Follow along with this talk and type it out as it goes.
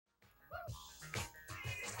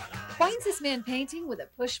Why is this man painting with a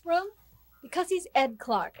push broom? Because he's Ed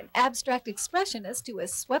Clark, an abstract expressionist who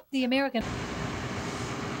has swept the American...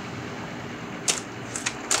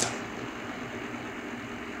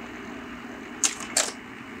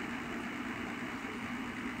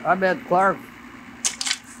 I'm Ed Clark,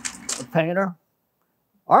 a painter,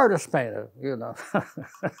 artist painter, you know.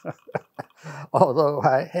 Although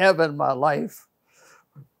I have in my life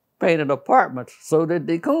painted apartments, so did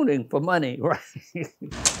de Kooning for money, right?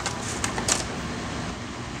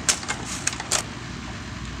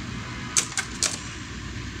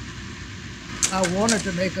 I wanted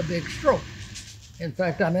to make a big stroke. In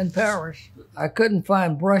fact, I'm in Paris. I couldn't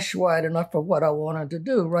find brush wide enough for what I wanted to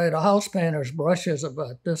do, right? A house painter's brush is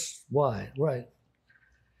about this wide, right?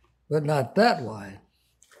 But not that wide.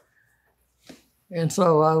 And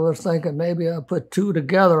so I was thinking maybe I'll put two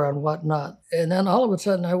together and whatnot. And then all of a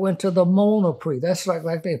sudden I went to the Monoprix. That's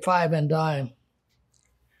like the 5 and dime.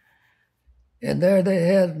 And there they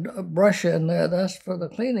had a brush in there. That's for the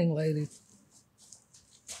cleaning lady.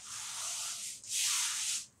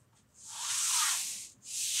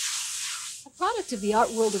 Product of the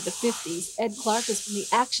art world of the 50s, Ed Clark is from the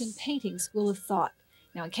action painting school of thought.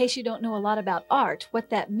 Now, in case you don't know a lot about art,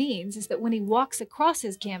 what that means is that when he walks across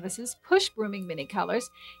his canvases, push brooming many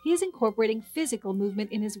colors, he is incorporating physical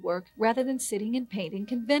movement in his work rather than sitting and painting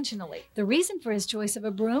conventionally. The reason for his choice of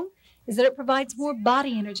a broom is that it provides more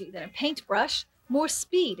body energy than a paintbrush, more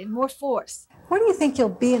speed and more force. Where do you think you'll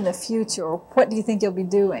be in the future, or what do you think you'll be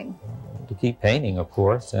doing? To keep painting, of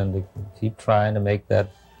course, and to keep trying to make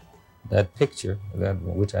that picture,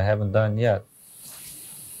 which I haven't done yet.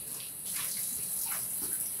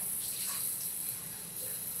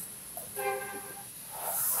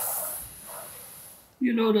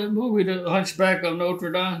 You know that movie, The Hunchback of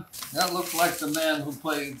Notre Dame? That looks like the man who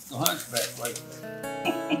played the Hunchback right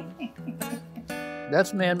there.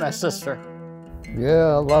 That's me and my sister. Yeah,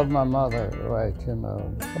 I love my mother, right, you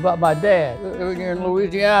know. About my dad, when you're in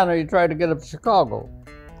Louisiana, you try to get up to Chicago,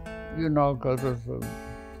 you know, because it's a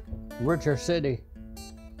richer city.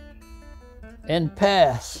 In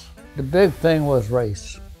Pass, the big thing was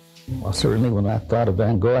race. Well, certainly when I thought of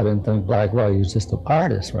Van Gogh, I didn't think black, well, he was just an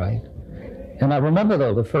artist, right? And I remember,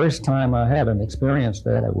 though, the first time I had an experience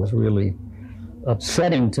that it was really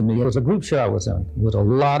upsetting to me. It was a group show I was in with a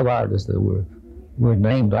lot of artists that were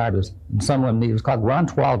named artists. And someone, it was called Grand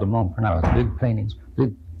Toile de Montparnasse, big paintings,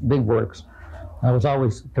 big works. I was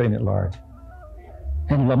always painted large.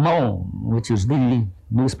 And Le Monde, which is the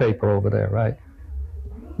newspaper over there, right?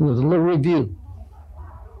 It was a little review.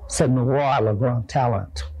 Said Noir, le grand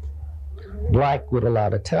talent. Black with a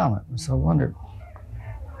lot of talent. And so I wondered,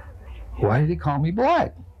 why did he call me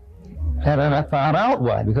black? And then I found out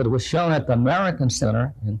why, because it was shown at the American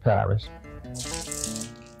Center in Paris.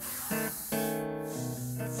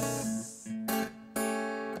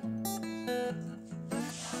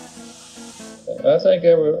 I think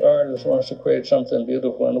every artist wants to create something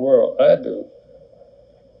beautiful in the world. I do.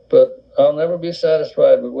 But I'll never be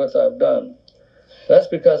satisfied with what I've done. That's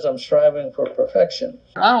because I'm striving for perfection.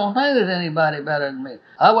 I don't think there's anybody better than me.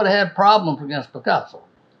 I would have had problems against Picasso,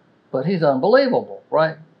 but he's unbelievable,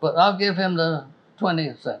 right? But I'll give him the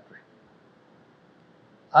 20th century.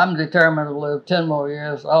 I'm determined to live 10 more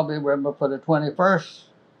years. I'll be ready for the 21st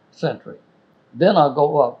century. Then I'll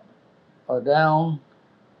go up or down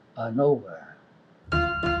or nowhere.